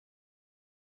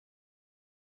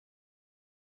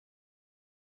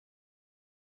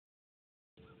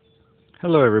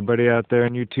Hello everybody out there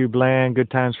in YouTube land. Good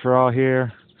times for all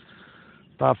here.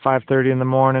 About 5:30 in the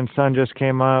morning, sun just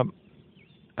came up.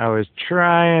 I was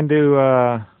trying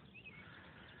to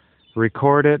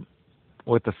record it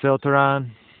with the filter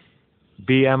on,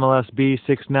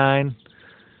 BMLSB69.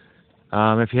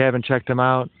 If you haven't checked him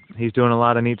out, he's doing a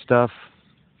lot of neat stuff.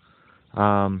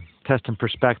 Testing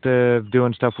perspective,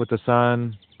 doing stuff with the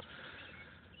sun,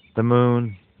 the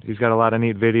moon. He's got a lot of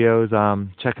neat videos.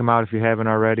 Check him out if you haven't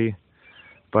already.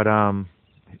 But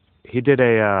he did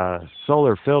a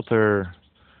solar filter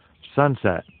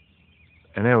sunset,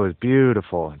 and it was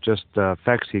beautiful. Just the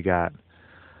effects he got.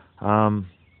 That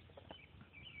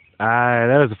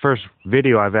was the first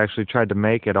video I've actually tried to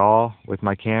make at all with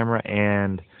my camera,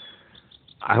 and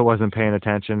I wasn't paying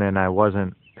attention, and I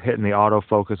wasn't hitting the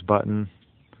autofocus button.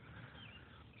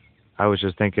 I was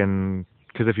just thinking,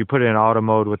 because if you put it in auto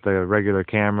mode with the regular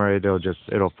camera,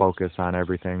 it'll focus on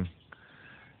everything.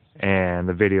 And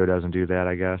the video doesn't do that,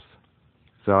 I guess.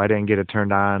 So I didn't get it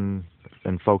turned on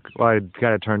and well, I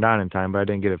got it turned on in time, but I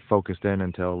didn't get it focused in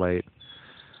until late.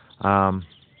 So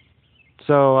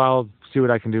I'll see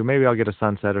what I can do. Maybe I'll get a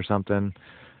sunset or something.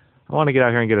 I want to get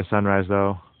out here and get a sunrise,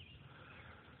 though.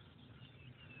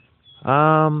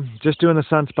 Just doing the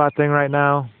sunspot thing right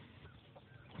now.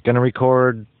 Gonna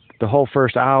record the whole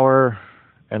first hour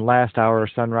and last hour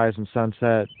of sunrise and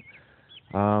sunset.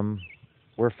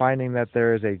 We're finding that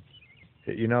there is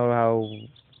you know how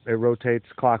it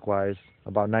rotates clockwise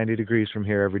about 90 degrees from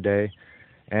here every day,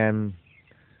 and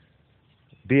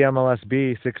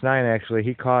BMLSB69 actually,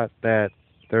 he caught that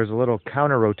there's a little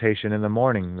counter rotation in the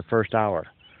morning, the first hour.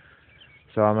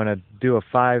 So I'm gonna do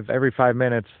every 5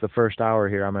 minutes the first hour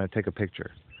here. I'm gonna take a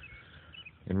picture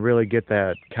and really get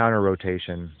that counter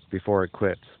rotation before it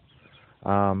quits.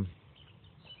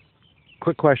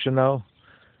 Quick question though,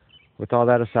 with all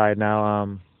that aside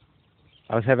now,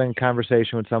 I was having a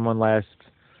conversation with someone last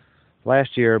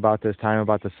year about this time,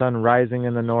 about the sun rising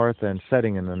in the north and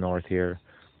setting in the north here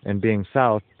and being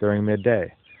south during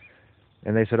midday.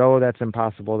 And they said, oh, that's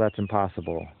impossible, that's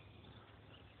impossible.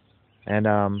 And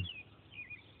I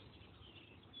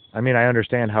mean, I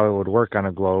understand how it would work on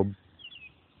a globe,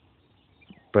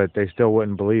 but they still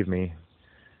wouldn't believe me,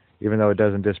 even though it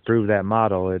doesn't disprove that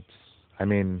model. I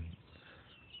mean,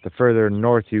 the further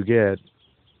north you get,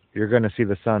 you're going to see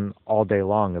the sun all day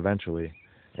long eventually,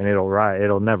 and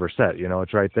it'll never set, you know,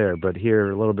 it's right there. But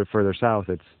here, a little bit further south,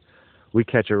 we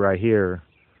catch it right here.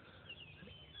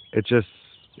 It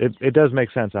does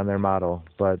make sense on their model,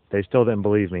 but they still didn't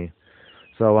believe me.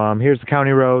 So here's the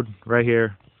county road right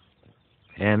here,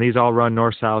 and these all run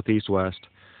north, south, east, west.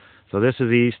 So this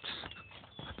is east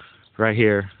right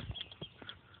here.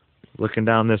 Looking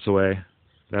down this way,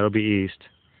 that'll be east,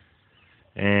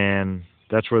 and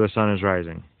that's where the sun is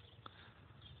rising.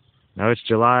 Now it's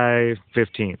July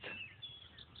 15th,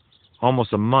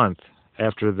 almost a month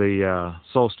after the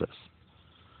solstice,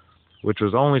 which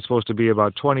was only supposed to be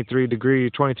about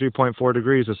 23.4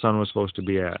 degrees the sun was supposed to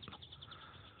be at.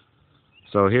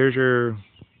 So here's your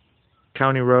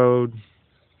county road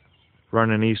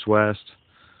running east-west.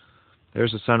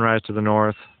 There's the sunrise to the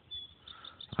north,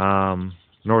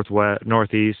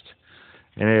 northeast,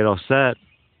 and it'll set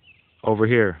over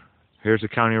here. Here's the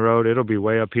county road. It'll be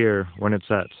way up here when it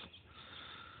sets.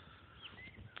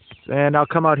 And I'll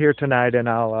come out here tonight and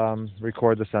I'll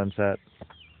record the sunset.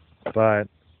 But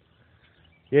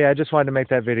yeah, I just wanted to make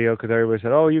that video because everybody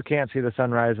said, oh, you can't see the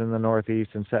sunrise in the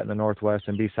northeast and set in the northwest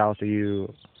and be south of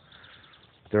you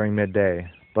during midday.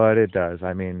 But it does.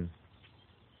 I mean,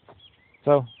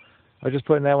 so I was just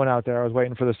putting that one out there. I was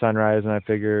waiting for the sunrise, and I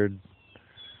figured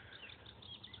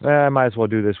I might as well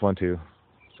do this one too.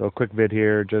 So a quick vid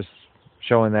here, just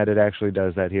showing that it actually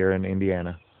does that here in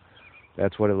Indiana.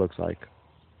 That's what it looks like.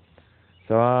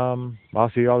 So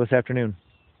I'll see you all this afternoon.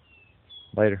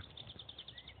 Later.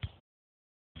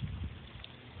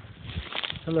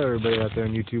 Hello everybody out there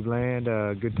in YouTube land.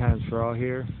 Good times for all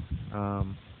here.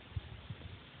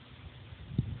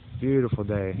 Beautiful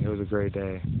day. It was a great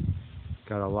day.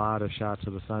 Got a lot of shots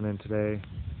of the sun in today.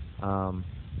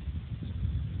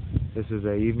 This is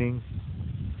the evening.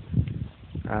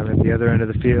 I'm at the other end of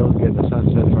the field getting the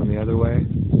sunset from the other way.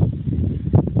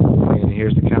 And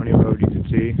here's the county road you can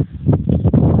see.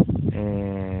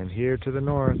 And here to the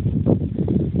north, we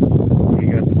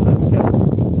got the sunset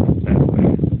that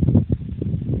way.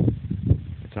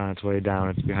 It's on its way down.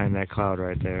 It's behind that cloud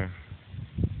right there.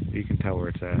 You can tell where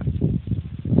it's at.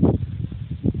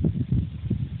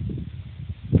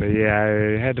 But yeah,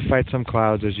 I had to fight some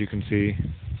clouds, as you can see,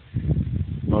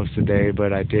 most of the day,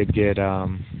 but I did get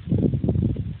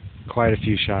quite a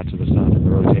few shots of the sun in the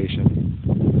rotation.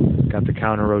 Got the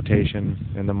counter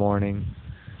rotation in the morning.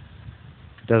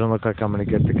 Doesn't look like I'm going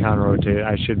to get the counter rotation.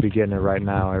 I should be getting it right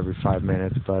now every 5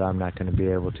 minutes, but I'm not going to be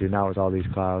able to, not with all these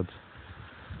clouds.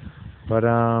 But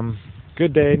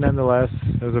good day nonetheless.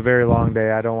 It was a very long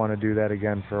day. I don't want to do that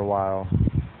again for a while.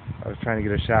 I was trying to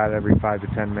get a shot every 5 to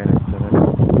 10 minutes, and it's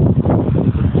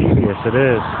tedious. It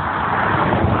is.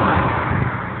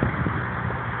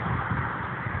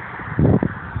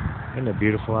 Isn't it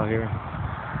beautiful out here?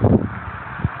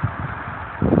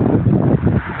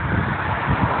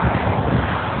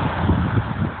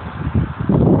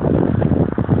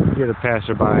 You get a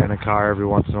passerby in a car every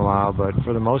once in a while, but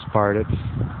for the most part, it's a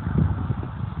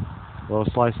little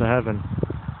slice of heaven.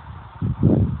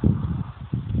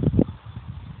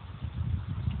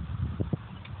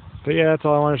 But yeah, that's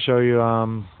all I want to show you.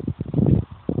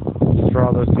 For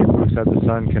all those people who said the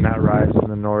sun cannot rise in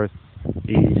the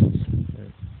northeast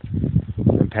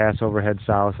and pass over, head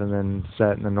south, and then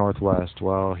set in the northwest.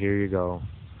 Well, here you go.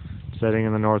 Setting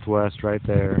in the northwest right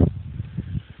there.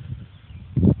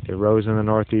 It rose in the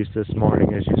northeast this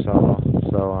morning, as you saw.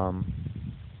 So,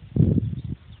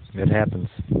 it happens.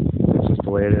 It's just the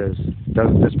way it is. It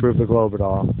doesn't disprove the globe at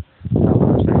all. That's not what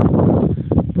I'm saying.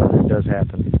 But it does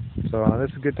happen. So,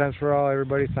 this is good times for all.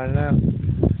 Everybody signing out.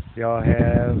 Y'all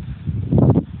have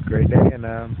a great day, and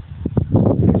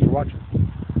thanks for watching.